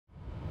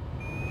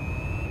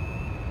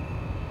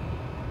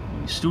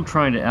He's still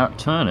trying to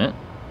outturn it.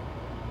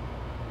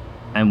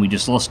 And we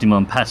just lost him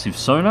on passive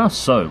sonar,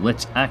 so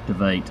let's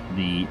activate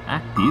the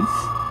active.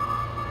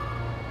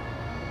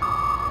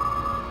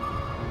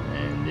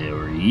 And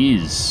there he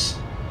is.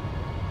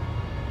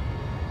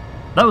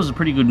 That was a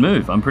pretty good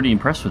move. I'm pretty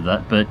impressed with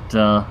that, but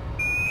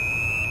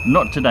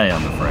not today,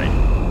 I'm afraid.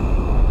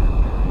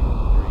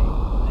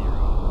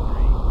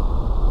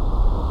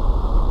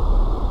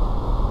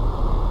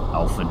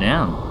 Alpha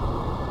down.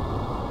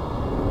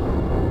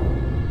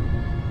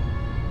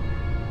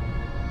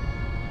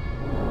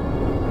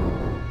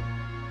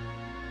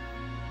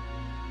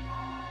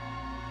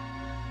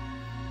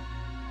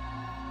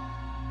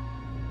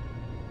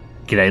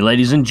 G'day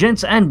ladies and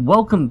gents, and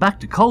welcome back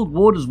to Cold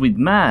Waters with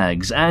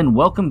Mags, and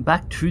welcome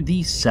back to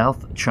the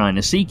South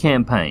China Sea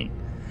campaign.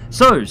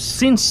 So,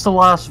 since the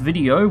last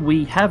video,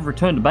 we have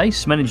returned to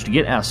base, managed to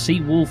get our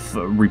Seawolf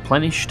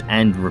replenished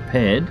and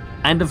repaired,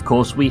 and of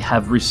course we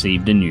have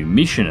received a new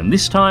mission, and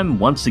this time,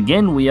 once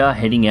again, we are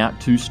heading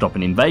out to stop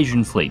an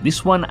invasion fleet,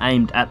 this one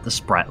aimed at the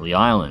Spratly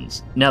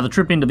Islands. Now, the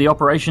trip into the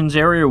operations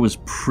area was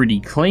pretty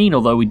clean,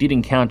 although we did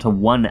encounter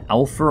one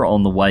Alpha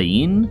on the way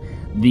in.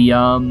 The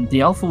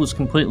Alpha was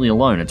completely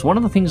alone. It's one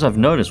of the things I've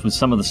noticed with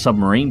some of the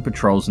submarine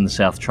patrols in the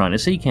South China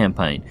Sea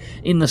campaign.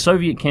 In the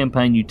Soviet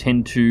campaign, you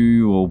tend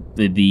to, or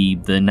the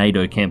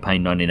NATO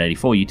campaign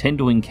 1984, you tend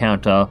to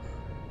encounter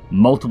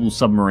multiple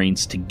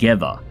submarines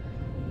together.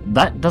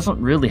 That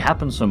doesn't really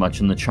happen so much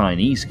in the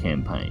Chinese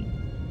campaign.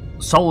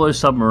 Solo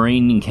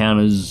submarine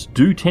encounters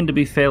do tend to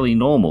be fairly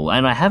normal,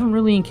 and I haven't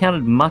really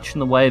encountered much in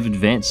the way of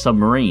advanced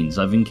submarines.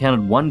 I've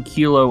encountered 1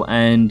 Kilo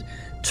and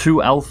 2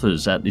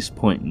 Alphas at this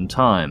point in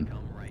time.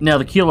 Now,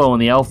 the Kilo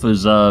and the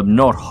Alphas are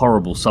not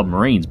horrible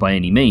submarines by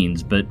any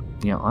means, but,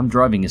 you know, I'm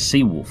driving a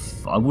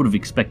Seawolf. I would have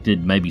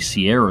expected maybe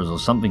Sierras or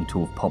something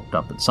to have popped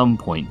up at some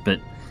point, but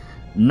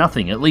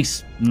nothing, at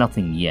least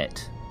nothing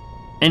yet.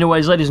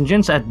 Anyways, ladies and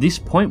gents, at this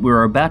point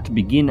we're about to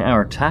begin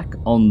our attack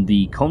on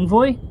the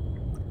convoy.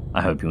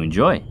 I hope you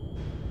enjoy.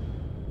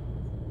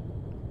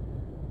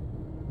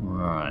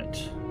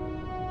 Alright.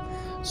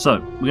 So,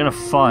 we're going to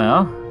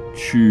fire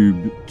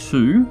Tube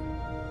 2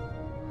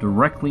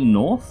 directly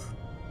north.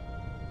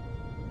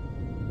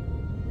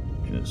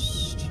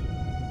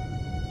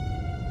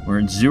 We're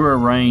at 0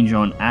 range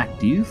on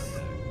active.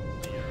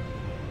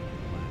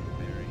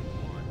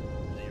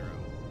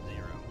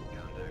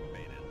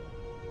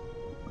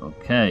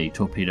 Okay,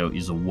 torpedo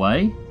is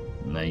away.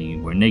 They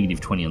were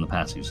negative 20 on the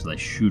passive, so they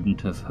shouldn't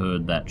have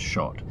heard that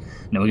shot.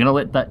 Now we're going to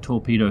let that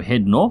torpedo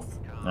head north.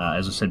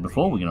 As I said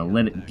before, we're going to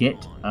let it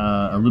get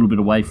a little bit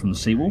away from the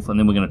Seawolf, and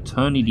then we're going to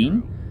turn it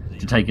in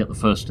to take out the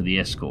first of the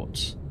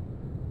escorts.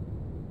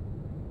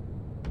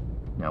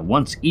 Now,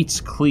 once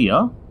it's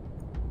clear,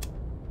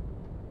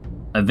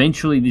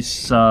 eventually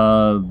this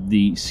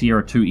the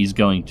Sierra 2 is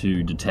going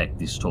to detect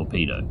this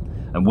torpedo,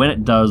 and when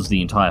it does,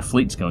 the entire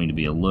fleet's going to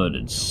be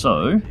alerted.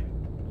 So,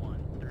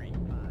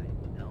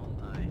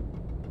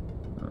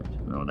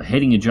 now the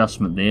heading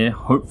adjustment there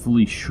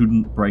hopefully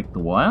shouldn't break the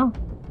wire.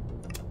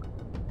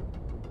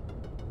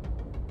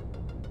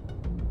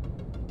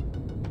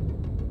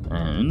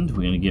 And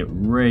we're going to get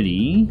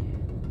ready.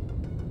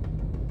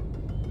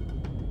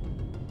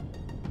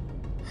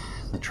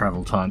 The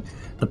travel time.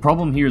 The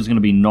problem here is going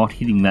to be not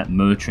hitting that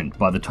merchant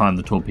by the time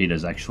the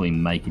torpedoes actually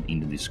make it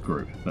into this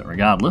group. But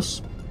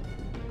regardless,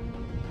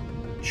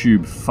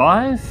 Tube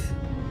 5,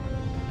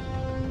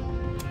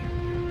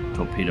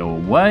 torpedo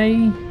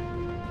away,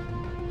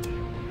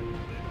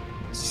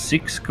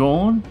 6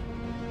 gone,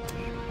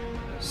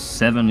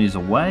 7 is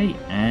away,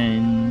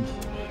 and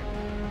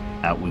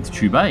out with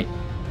Tube 8.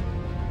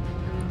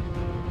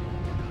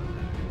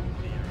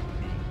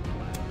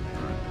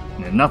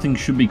 Now, nothing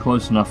should be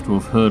close enough to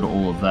have heard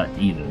all of that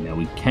either. Now,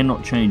 we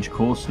cannot change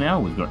course now.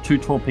 We've got 2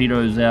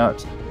 torpedoes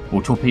out,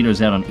 or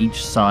torpedoes out on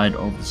each side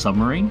of the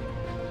submarine.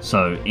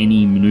 So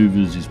any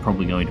maneuvers is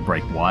probably going to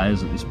break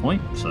wires at this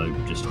point. So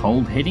just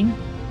hold heading,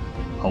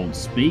 hold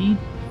speed,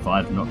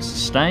 5 knots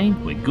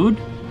sustained, we're good.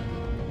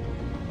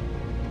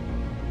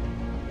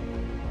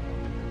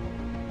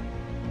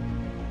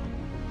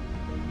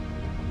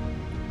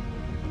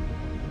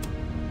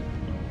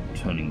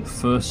 Turning the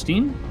first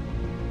in.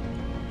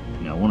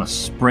 Now I want to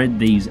spread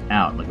these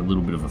out like a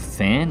little bit of a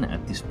fan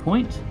at this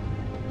point.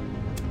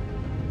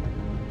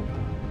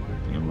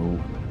 And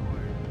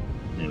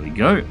there we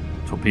go.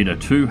 Torpedo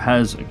 2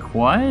 has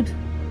acquired.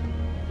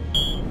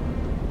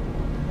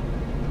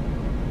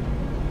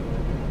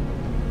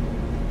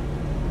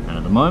 And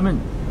at the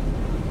moment,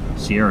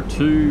 Sierra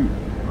 2...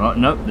 Oh,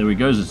 nope, there he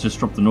goes. It's just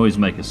dropped the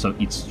noisemaker. So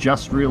it's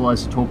just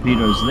realised the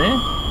torpedo's there.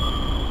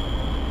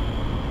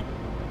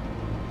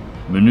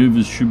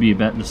 Maneuvers should be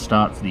about to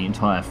start for the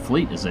entire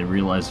fleet as they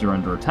realise they're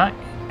under attack,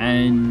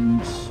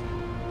 and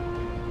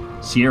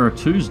Sierra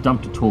 2's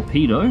dumped a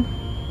torpedo.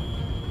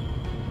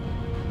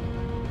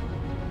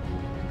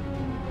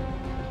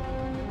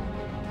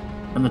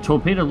 And the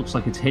torpedo looks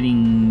like it's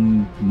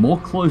heading more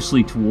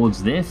closely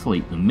towards their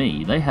fleet than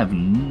me. They have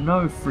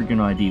no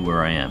friggin' idea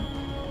where I am.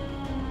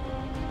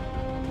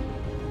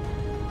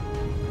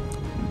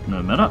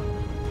 No matter.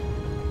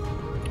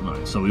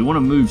 Alright, so we want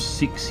to move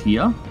 6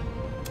 here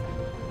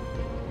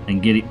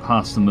and get it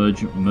past the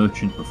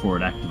merchant before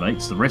it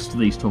activates. The rest of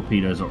these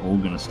torpedoes are all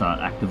going to start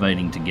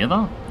activating together.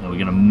 Now we're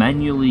going to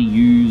manually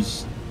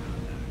use...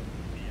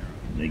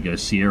 There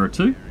goes Sierra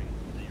 2.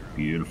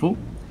 Beautiful.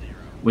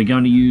 We're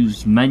going to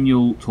use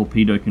manual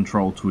torpedo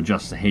control to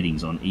adjust the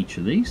headings on each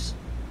of these.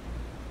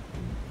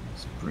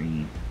 Let's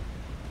bring...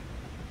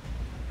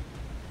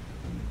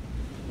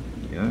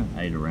 There we go,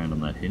 8 around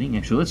on that heading.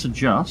 Actually, let's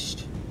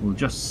adjust. We'll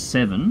adjust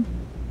 7.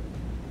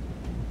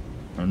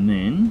 And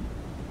then...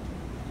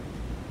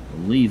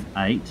 we'll leave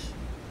 8.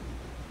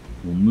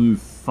 We'll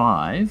move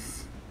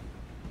 5.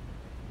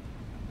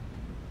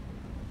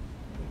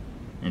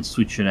 And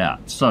switch it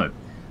out. So,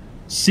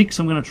 6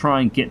 I'm going to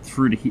try and get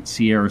through to hit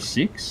Sierra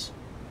 6.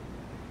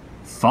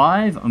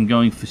 5 I'm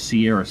going for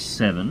Sierra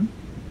 7.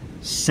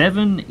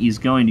 7 is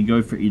going to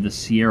go for either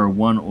Sierra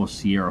 1 or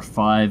Sierra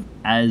 5,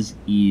 as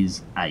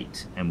is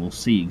 8. And we'll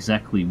see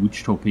exactly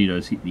which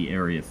torpedoes hit the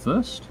area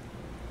first.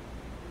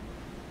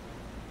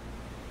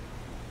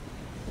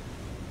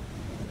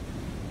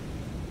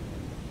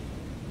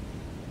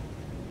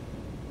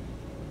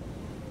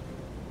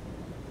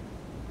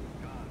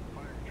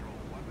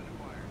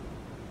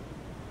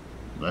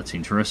 That's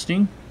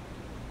interesting.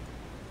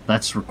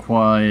 That's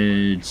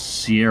required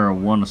Sierra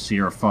 1 or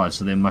Sierra 5,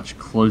 so they're much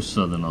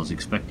closer than I was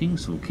expecting.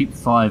 So we'll keep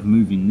 5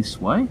 moving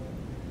this way.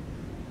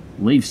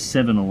 Leave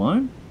 7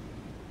 alone.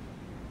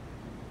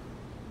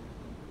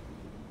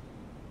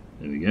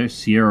 There we go.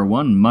 Sierra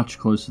 1, much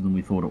closer than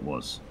we thought it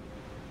was.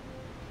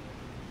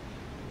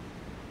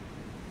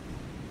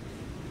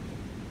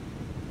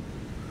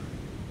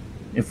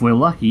 If we're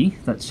lucky,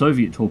 that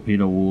Soviet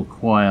torpedo will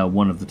acquire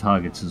one of the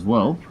targets as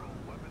well.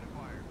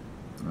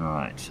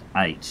 Alright,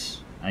 8.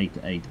 8,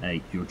 8,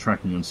 8. You're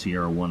tracking on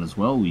Sierra 1 as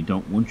well. We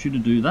don't want you to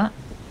do that.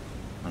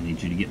 I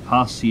need you to get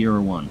past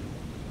Sierra 1.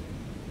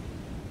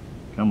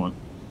 Come on.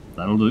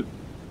 That'll do.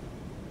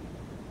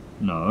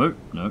 No,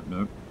 no,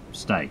 no.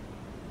 Stay.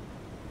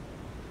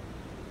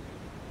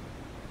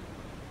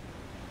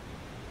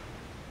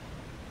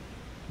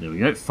 There we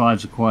go.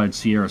 5's acquired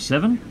Sierra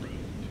 7.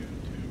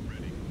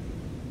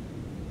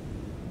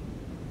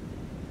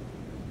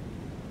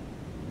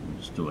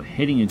 Do a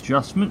heading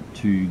adjustment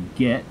to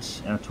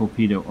get our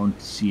torpedo onto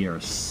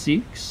Sierra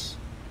 6.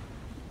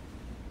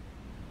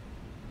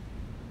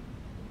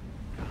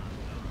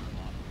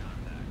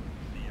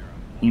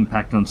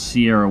 Impact on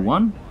Sierra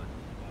 1.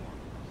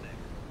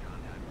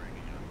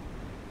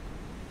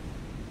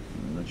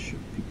 That should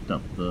have picked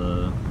up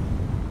the...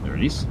 There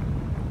it is.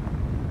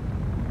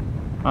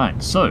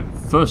 Alright, so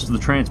first of the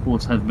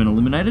transports have been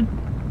eliminated.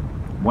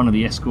 One of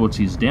the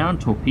escorts is down.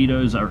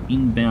 Torpedoes are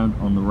inbound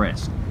on the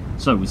rest.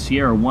 So with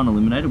Sierra 1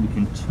 eliminated, we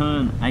can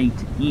turn 8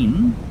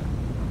 in,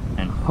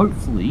 and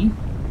hopefully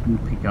we'll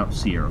pick up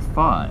Sierra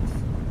 5.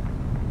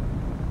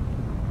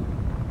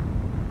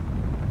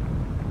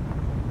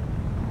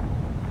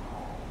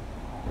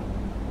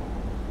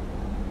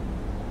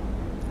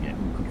 Yeah, we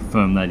can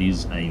confirm that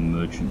is a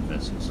merchant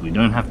vessel, so we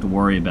don't have to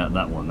worry about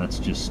that one. That's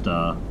just,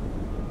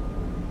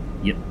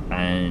 yep,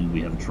 and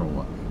we have a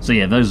trawler. So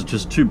yeah, those are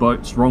just 2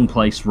 boats, wrong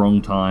place,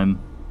 wrong time,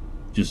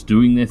 just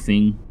doing their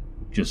thing,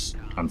 just...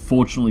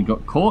 unfortunately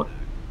got caught.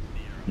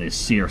 There's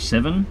Sierra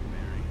 7.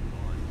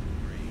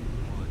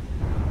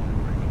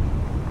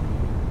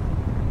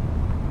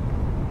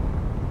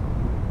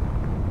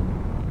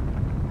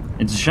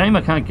 It's a shame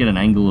I can't get an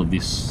angle of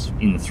this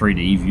in the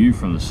 3D view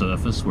from the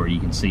surface where you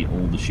can see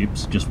all the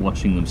ships, just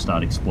watching them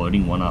start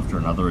exploding one after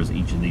another as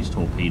each of these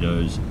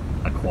torpedoes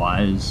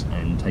acquires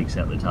and takes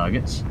out their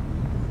targets.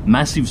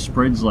 Massive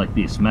spreads like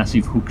this,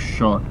 massive hook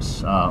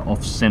shots,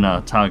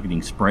 off-center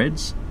targeting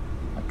spreads,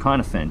 are kind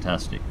of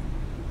fantastic.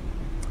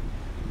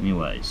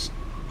 Anyways,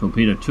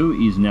 Torpedo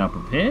 2 is now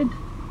prepared.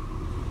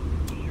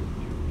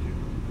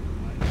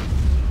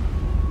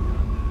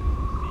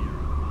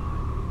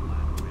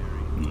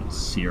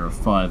 Sierra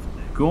 5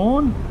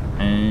 gone,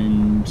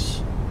 and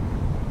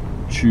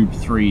Tube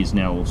 3 is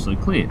now also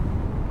clear.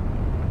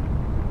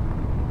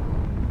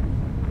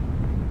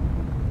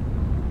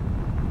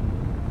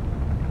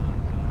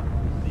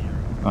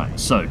 Alright,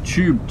 so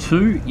Tube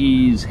 2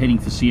 is heading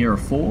for Sierra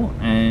 4,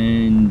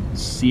 and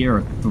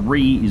Sierra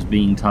 3 is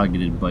being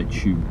targeted by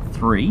Tube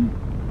 3.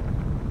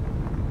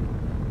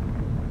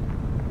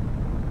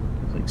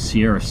 Like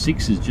Sierra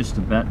 6 is just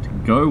about to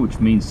go, which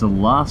means the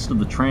last of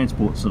the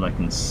transports that I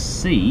can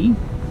see...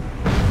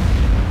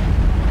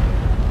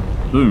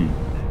 Boom.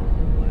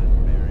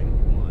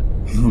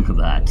 Look at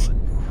that.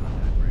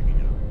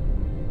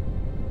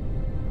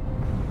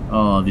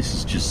 Oh, this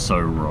is just so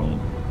wrong.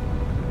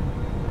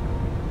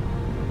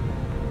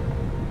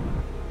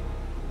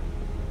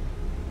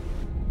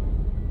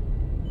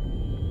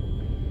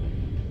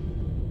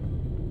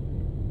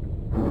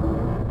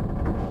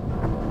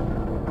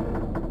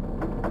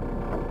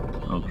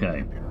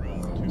 Okay,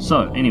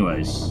 so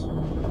anyways,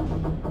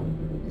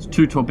 there's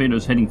 2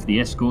 torpedoes heading for the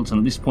escorts, and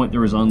at this point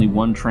there is only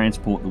 1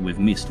 transport that we've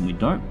missed, and we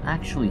don't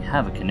actually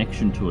have a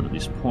connection to it at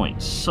this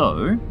point,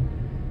 so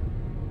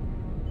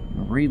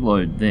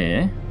reload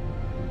there.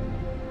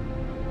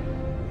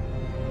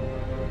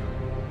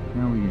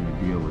 How are we going to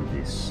deal with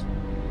this?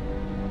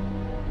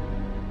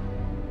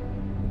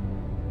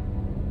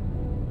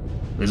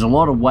 There's a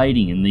lot of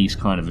waiting in these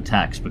kind of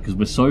attacks because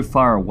we're so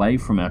far away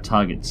from our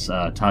target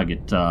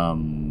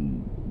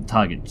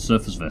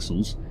surface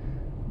vessels.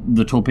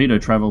 The torpedo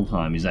travel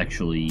time is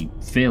actually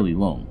fairly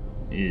long.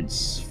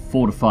 It's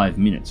 4 to 5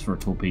 minutes for a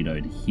torpedo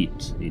to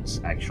hit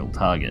its actual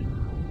target.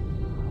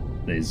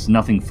 There's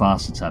nothing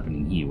fast that's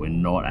happening here. We're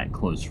not at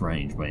close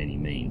range by any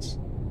means.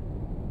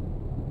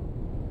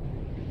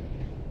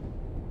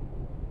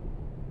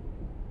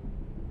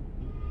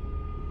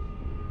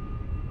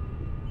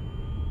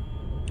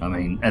 I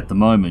mean, at the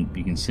moment,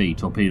 you can see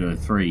Torpedo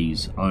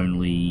 3's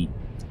only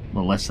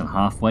less than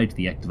halfway to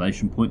the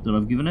activation point that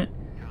I've given it,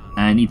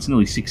 and it's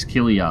nearly 6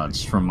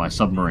 kiluyards from my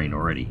submarine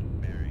already.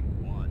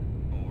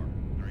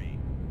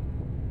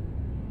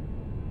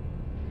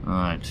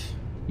 Alright,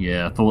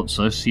 yeah, I thought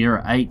so.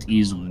 Sierra 8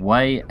 is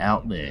way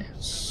out there,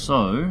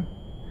 so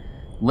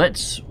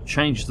let's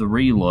change the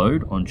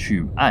reload on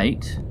Tube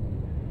 8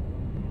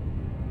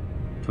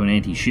 to an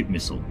anti-ship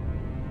missile.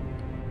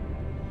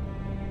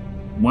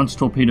 Once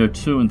Torpedo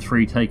 2 and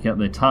 3 take out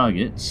their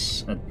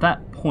targets, at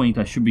that point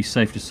I should be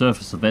safe to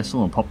surface the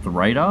vessel and pop the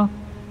radar,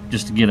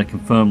 just to get a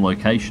confirmed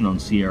location on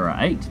Sierra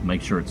 8,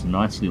 make sure it's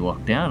nicely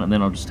locked down, and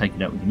then I'll just take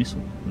it out with the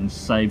missile, and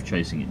save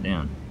chasing it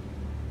down.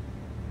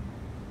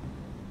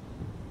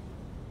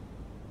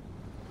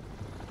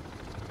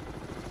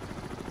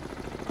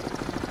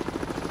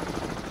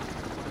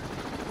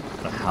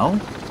 The hell?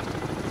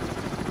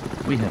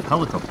 We have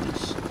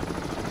helicopters.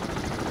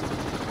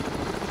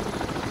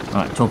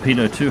 Alright,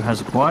 Torpedo 2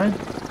 has acquired.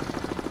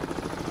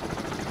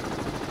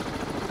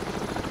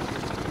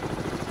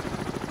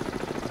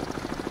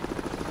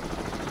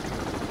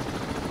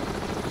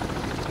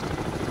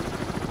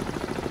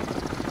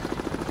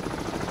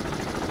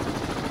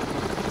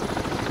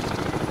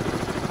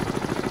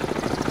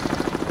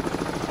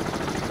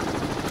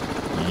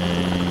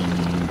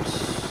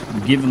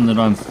 And given that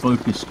I'm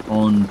focused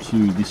on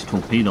to this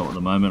torpedo at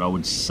the moment, I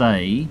would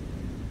say,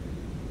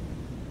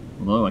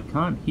 although I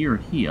can't hear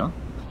it here,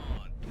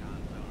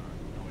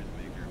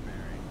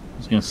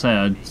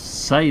 I'd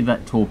say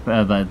that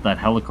that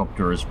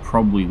helicopter is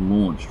probably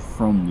launched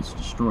from this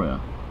destroyer,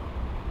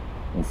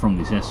 or from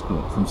this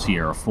escort, from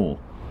Sierra 4.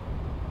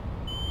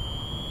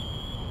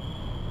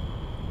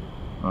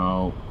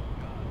 Oh,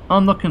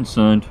 I'm not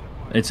concerned.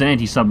 It's an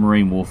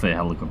anti-submarine warfare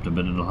helicopter,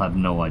 but it'll have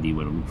no idea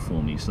where to look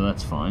for me, so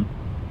that's fine.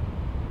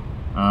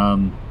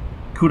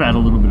 Could add a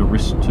little bit of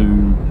risk to...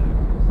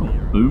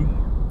 Oh, boom.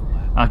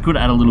 Could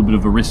add a little bit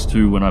of a risk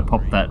to when I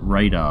pop that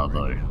radar,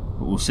 though,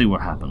 but we'll see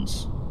what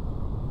happens.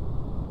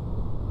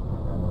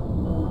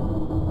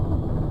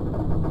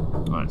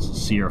 Alright, so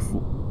Sierra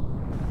 4.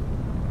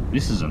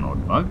 This is an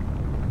odd bug.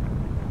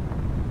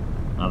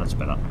 Oh, that's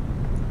better.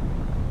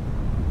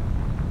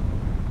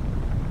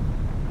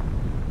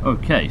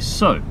 Okay,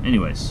 so,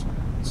 anyways,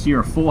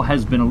 Sierra 4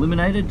 has been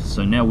eliminated,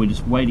 so now we're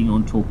just waiting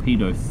on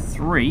Torpedo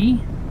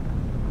 3.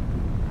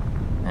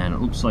 And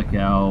it looks like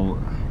our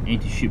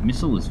anti-ship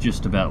missile is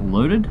just about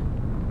loaded.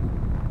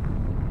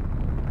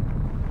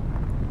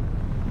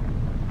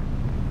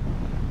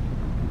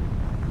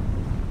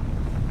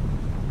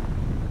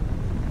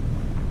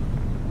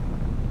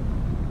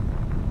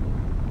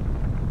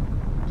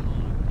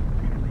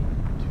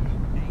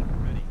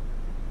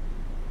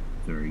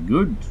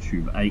 Good.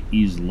 Tube 8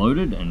 is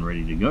loaded and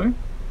ready to go.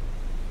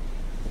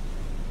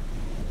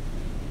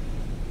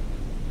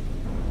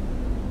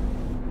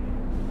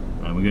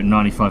 And we've got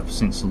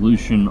 95%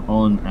 solution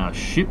on our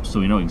ship, so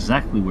we know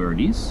exactly where it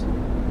is.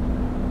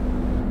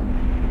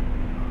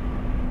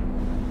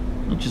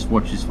 Let's just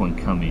watch this one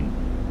come in.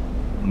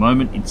 At the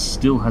moment, it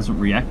still hasn't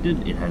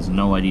reacted. It has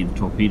no idea the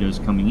torpedo's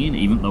coming in,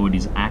 even though it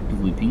is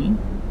actively pinging.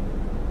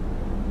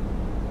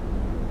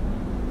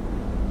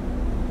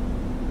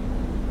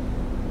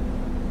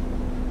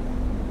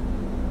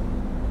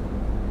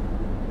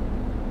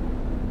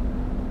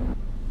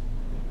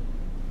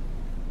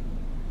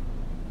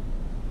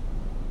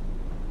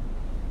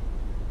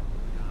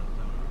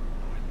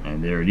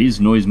 And there it is,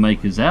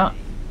 noisemakers out.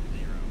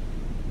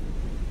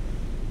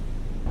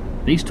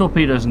 These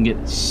torpedoes can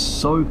get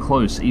so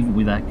close, even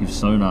with active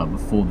sonar,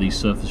 before these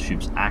surface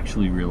ships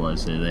actually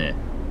realise they're there.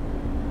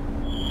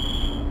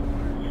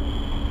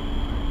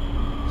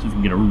 So we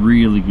can get a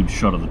really good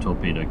shot of the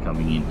torpedo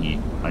coming in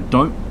here. I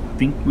don't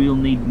think we'll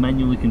need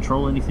manually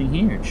control anything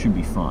here, it should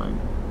be fine.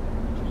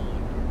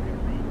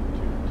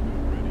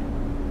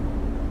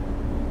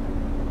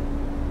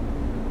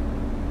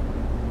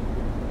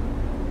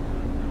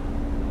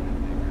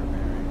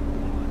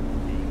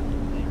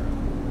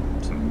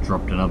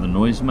 Dropped another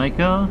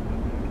noisemaker.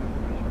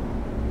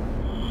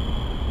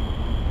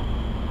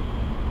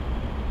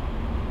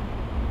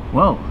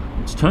 Well,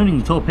 it's turning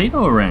the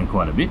torpedo around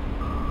quite a bit.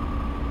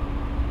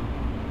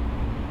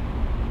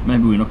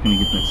 Maybe we're not going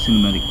to get that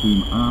cinematic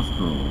boom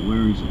after all.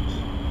 Where is it?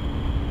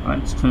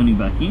 Alright, it's turning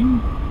back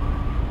in.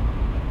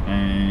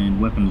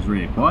 And weapons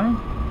reacquired.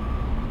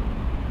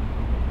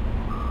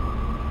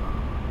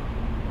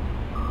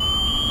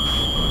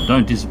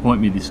 Don't disappoint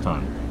me this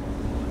time.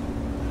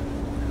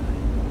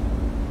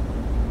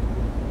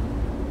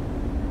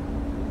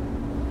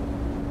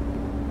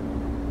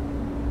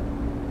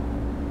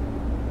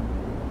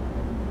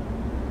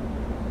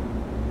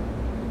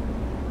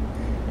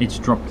 It's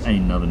dropped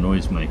another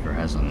noisemaker,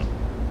 hasn't it?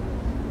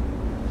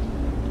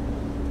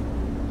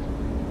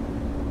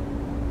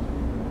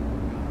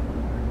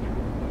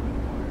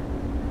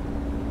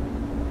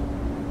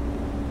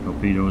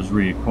 Torpedo is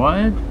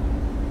reacquired.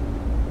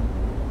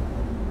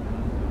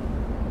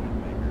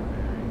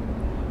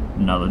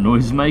 Another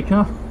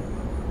noisemaker.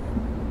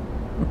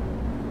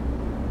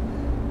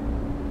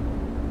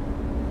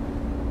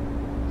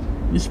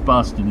 This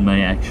bastard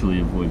may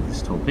actually avoid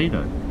this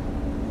torpedo.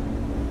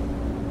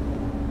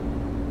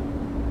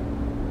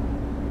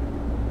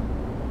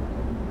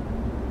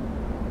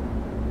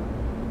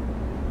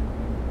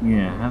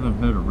 Yeah, haven't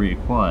heard of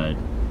reacquired.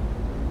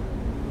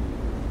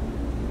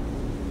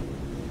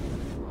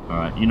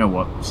 Alright, you know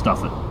what?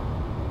 Stuff it.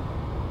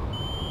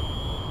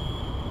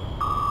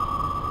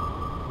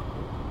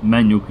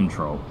 Manual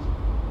control.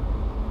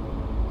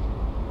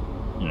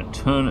 I'm gonna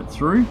turn it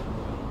through.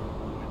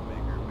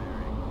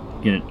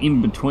 Get it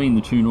in between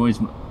the two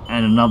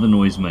and another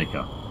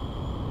noisemaker.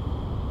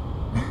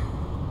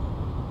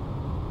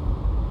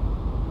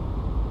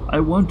 I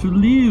want to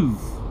live,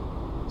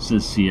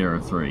 says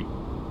Sierra 3.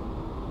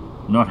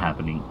 Not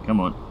happening. Come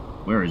on.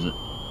 Where is it?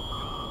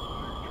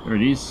 There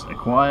it is.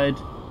 Acquired.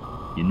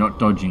 You're not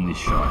dodging this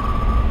shot.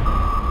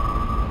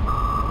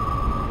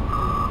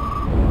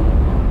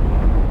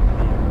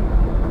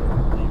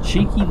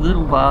 Cheeky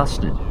little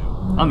bastard.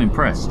 I'm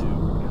impressed.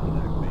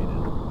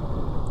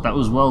 That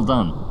was well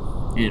done.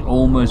 It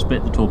almost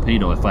bet the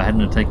torpedo. If I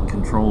hadn't have taken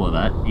control of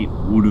that, it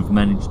would have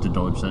managed to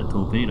dodge that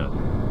torpedo.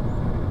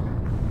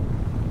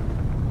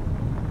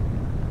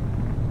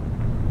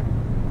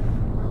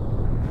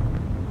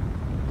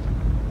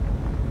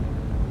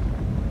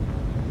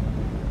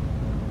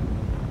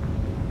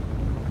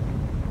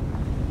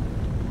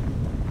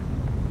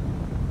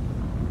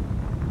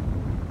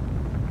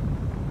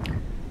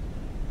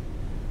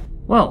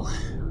 Well,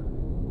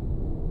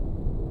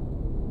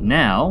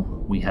 now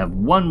we have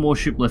one more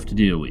ship left to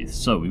deal with.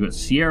 So we've got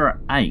Sierra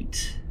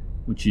 8,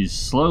 which is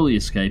slowly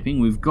escaping.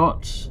 We've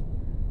got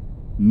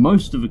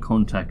most of a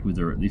contact with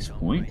her at this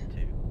point.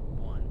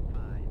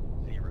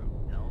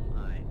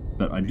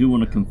 But I do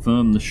want to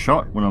confirm the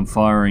shot when I'm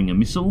firing a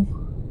missile.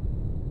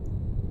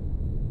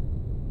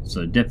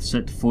 So depth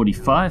set to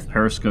 45,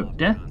 periscope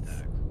depth.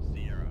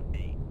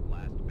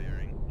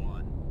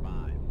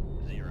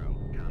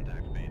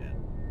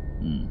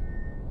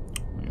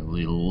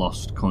 We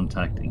lost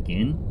contact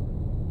again.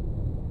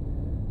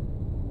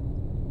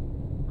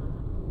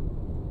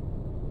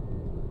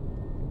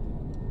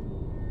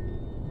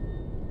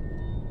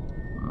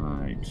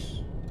 Right.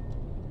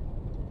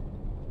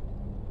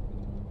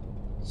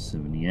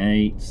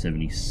 78,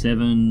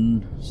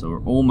 77. So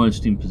we're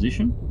almost in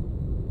position.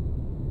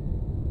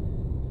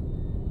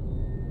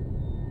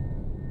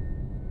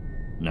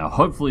 Now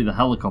hopefully the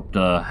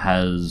helicopter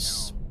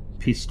has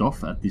pissed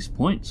off at this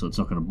point, so it's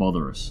not going to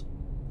bother us.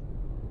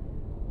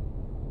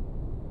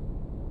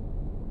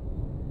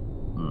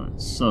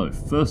 So,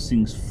 first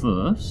things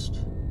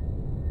first,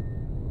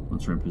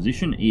 once we're in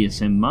position,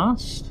 ESM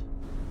mast.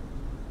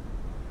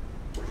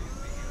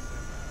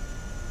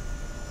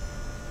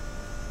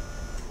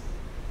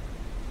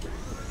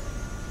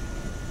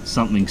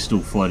 Something's still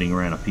floating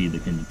around up here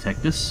that can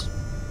detect us.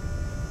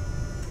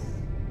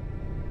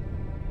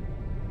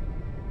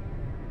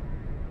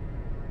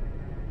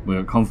 We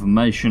got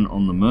confirmation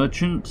on the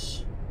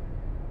merchant.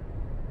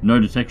 No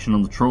detection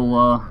on the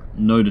trawler,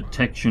 no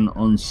detection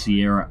on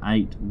Sierra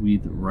 8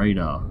 with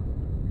radar.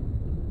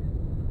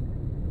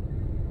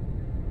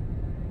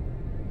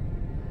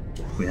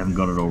 If we haven't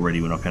got it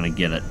already, we're not going to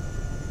get it.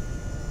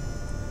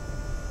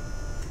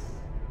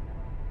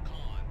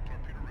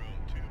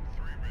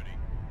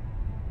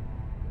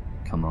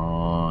 Come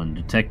on,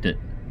 detect it.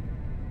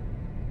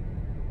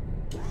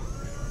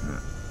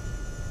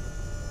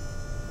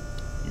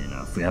 You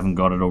know, if we haven't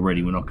got it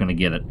already, we're not going to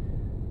get it.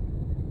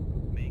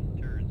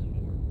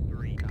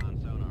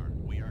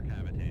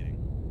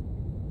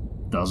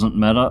 Doesn't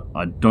matter.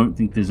 I don't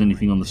think there's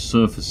anything on the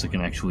surface that can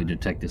actually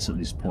detect us at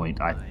this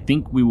point. I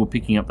think we were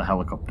picking up the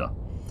helicopter.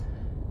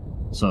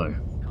 So,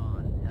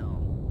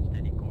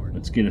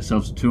 let's get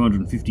ourselves to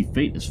 250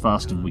 feet as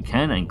fast as we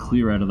can and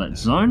clear out of that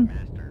zone.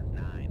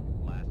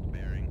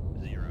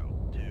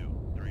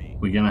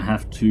 We're going to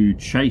have to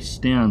chase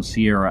down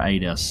Sierra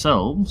 8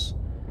 ourselves.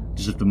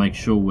 Just have to make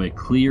sure we're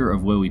clear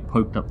of where we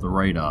poked up the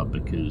radar,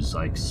 because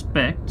I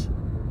expect...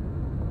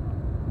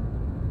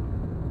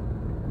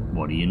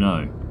 What do you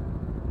know?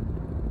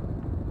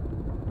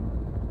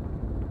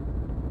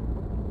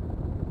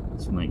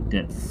 Let's make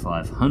depth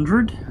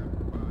 500.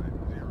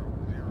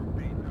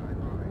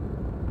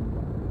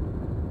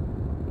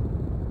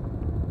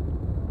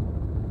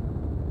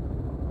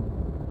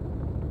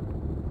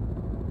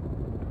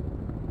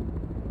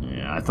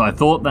 Yeah, I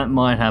thought that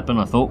might happen.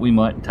 I thought we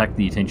might attract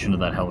the attention of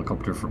that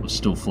helicopter if it was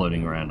still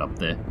floating around up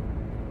there.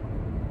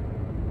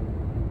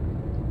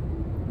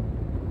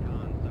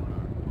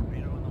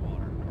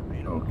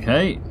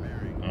 Okay,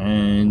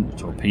 and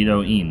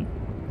torpedo in.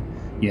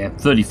 Yeah,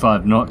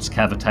 35 knots,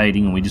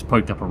 cavitating, and we just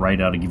poked up a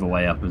radar to give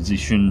away our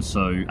position,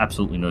 so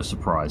absolutely no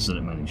surprise that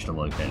it managed to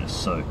locate us.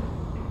 So,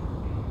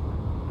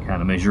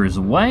 countermeasure is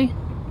away.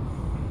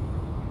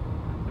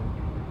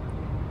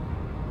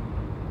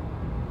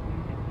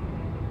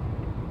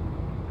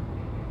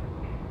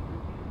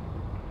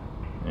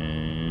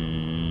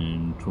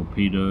 And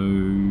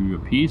torpedo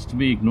appears to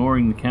be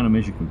ignoring the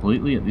countermeasure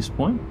completely at this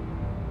point.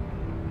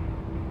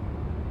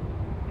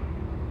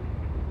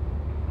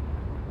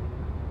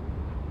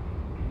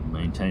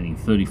 Maintaining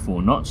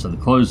 34 knots, so the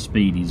close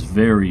speed is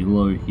very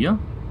low here.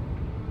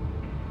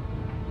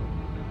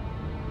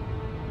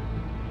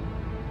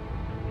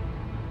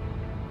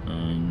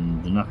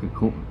 And the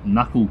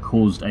knuckle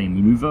caused a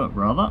maneuver,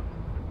 rather.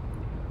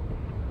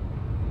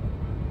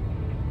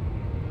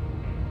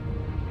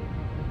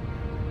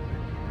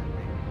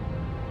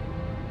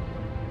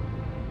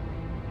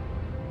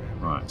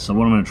 Right, so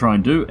what I'm going to try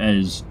and do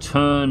is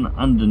turn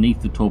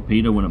underneath the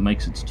torpedo when it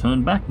makes its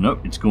turn back.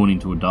 Nope, it's gone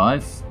into a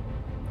dive.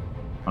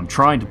 I'm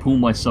trying to pull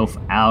myself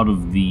out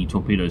of the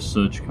torpedo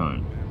search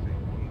cone.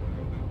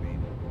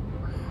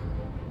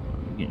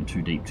 I'm getting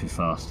too deep too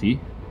fast here.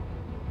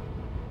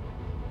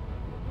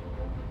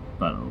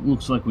 But it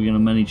looks like we're going to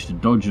manage to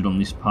dodge it on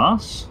this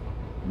pass,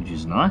 which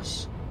is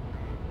nice.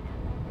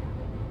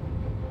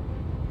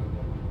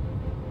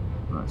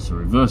 Right, so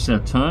reverse our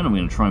turn, and we're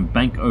going to try and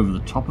bank over the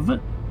top of it.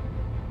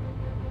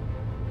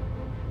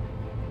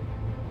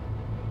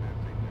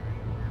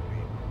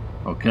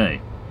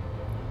 Okay.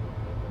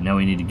 Now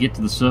we need to get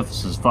to the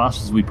surface as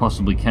fast as we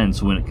possibly can,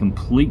 so when it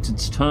completes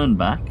its turn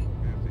back,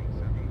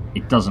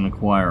 it doesn't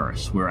acquire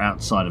us. We're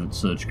outside of its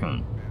search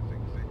cone.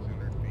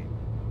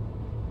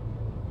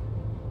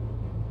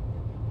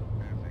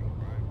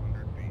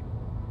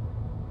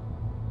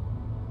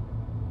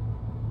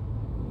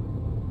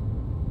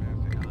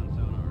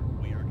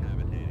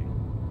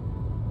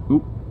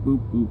 Oop,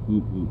 oop, oop,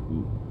 oop, oop,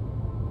 oop.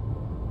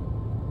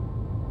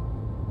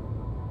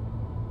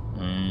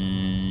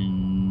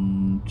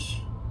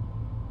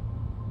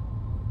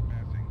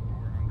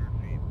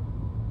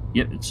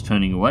 Yep, it's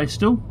turning away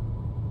still.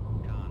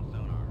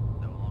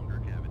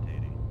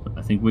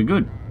 I think we're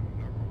good.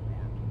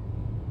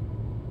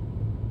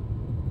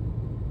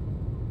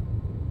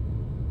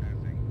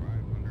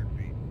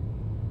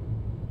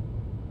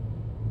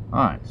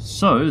 Alright,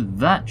 so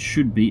that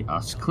should be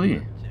us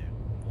clear.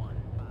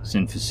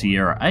 Send for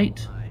Sierra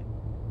 8.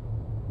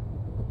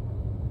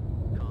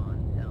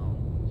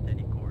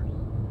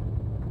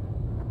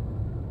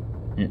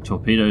 Yeah,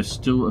 torpedo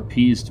still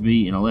appears to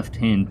be in a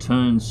left-hand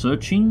turn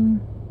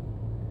searching.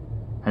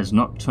 Has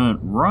not turned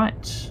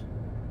right.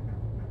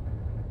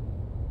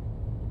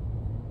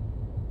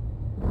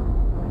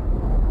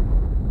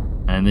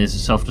 And there's a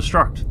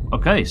self-destruct.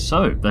 Okay,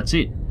 so that's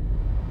it.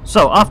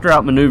 So after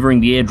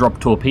outmaneuvering the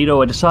airdrop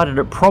torpedo, I decided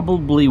it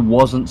probably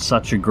wasn't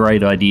such a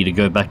great idea to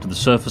go back to the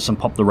surface and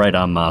pop the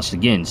radar mast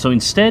again. So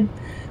instead,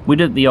 we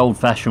did it the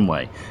old-fashioned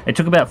way. It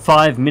took about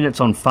 5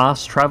 minutes on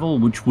fast travel,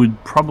 which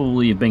would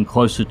probably have been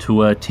closer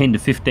to a 10 to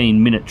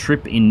 15 minute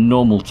trip in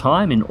normal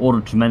time in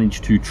order to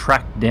manage to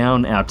track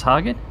down our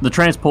target. The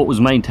transport was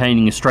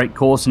maintaining a straight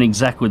course in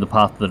exactly the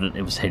path that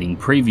it was heading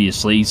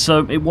previously,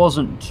 so it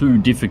wasn't too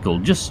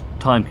difficult, just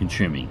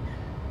time-consuming.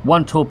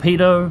 One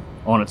torpedo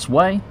on its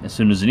way. As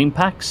soon as it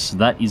impacts,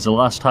 that is the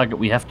last target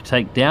we have to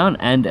take down,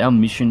 and our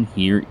mission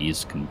here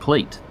is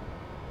complete.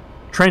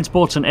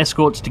 Transports and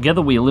escorts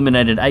together, we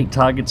eliminated 8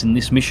 targets in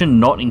this mission,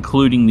 not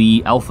including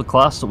the Alpha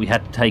class that we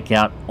had to take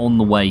out on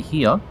the way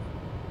here.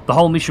 The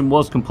whole mission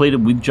was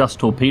completed with just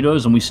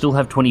torpedoes, and we still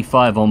have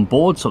 25 on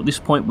board, so at this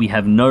point we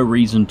have no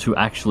reason to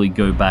actually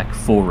go back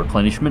for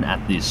replenishment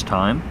at this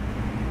time.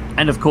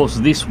 And of course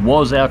this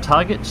was our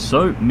target,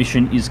 so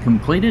mission is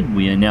completed.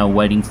 We are now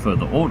waiting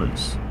further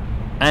orders.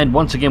 And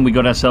once again we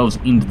got ourselves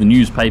into the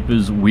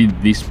newspapers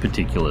with this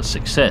particular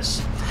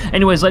success.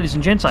 Anyways, ladies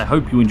and gents, I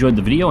hope you enjoyed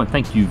the video and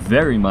thank you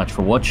very much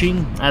for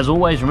watching. As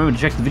always, remember to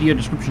check the video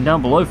description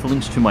down below for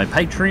links to my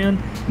Patreon.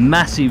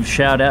 Massive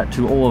shout out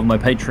to all of my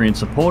Patreon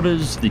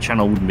supporters. The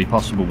channel wouldn't be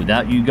possible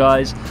without you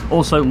guys.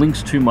 Also,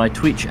 links to my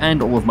Twitch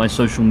and all of my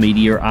social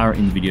media are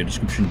in the video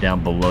description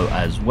down below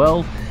as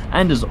well.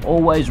 And as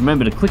always,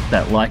 remember to click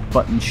that like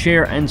button,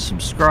 share and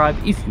subscribe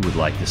if you would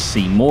like to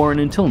see more.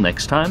 And until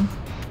next time,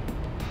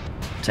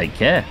 take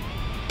care.